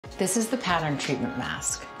This is the pattern treatment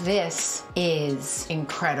mask. This is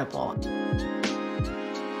incredible.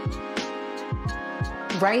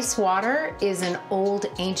 Rice water is an old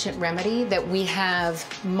ancient remedy that we have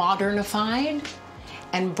modernified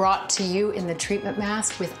and brought to you in the treatment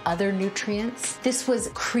mask with other nutrients. This was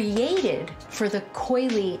created for the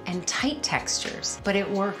coily and tight textures, but it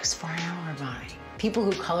works for our body. People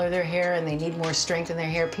who color their hair and they need more strength in their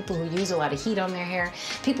hair, people who use a lot of heat on their hair,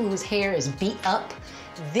 people whose hair is beat up,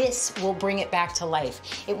 this will bring it back to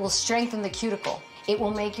life. It will strengthen the cuticle. It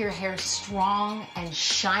will make your hair strong and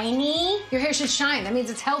shiny. Your hair should shine, that means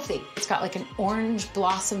it's healthy. It's got like an orange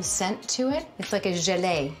blossom scent to it. It's like a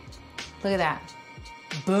gelée. Look at that.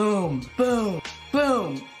 Boom, boom,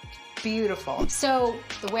 boom. Beautiful. So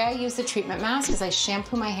the way I use the treatment mask is I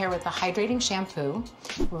shampoo my hair with a hydrating shampoo,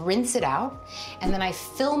 rinse it out, and then I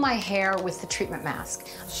fill my hair with the treatment mask.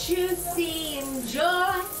 Juicy and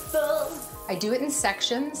joyful. I do it in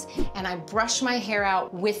sections, and I brush my hair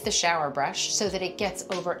out with the shower brush so that it gets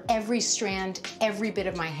over every strand, every bit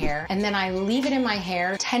of my hair. And then I leave it in my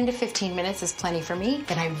hair. 10 to 15 minutes is plenty for me.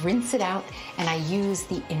 Then I rinse it out, and I use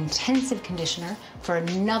the intensive conditioner for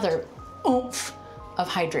another oomph of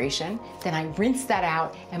hydration. Then I rinse that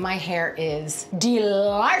out, and my hair is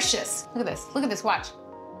delicious. Look at this, watch.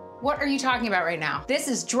 What are you talking about right now? This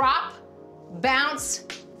is drop, bounce,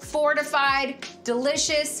 fortified,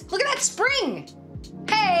 delicious. Look at that spring.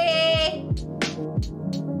 Hey!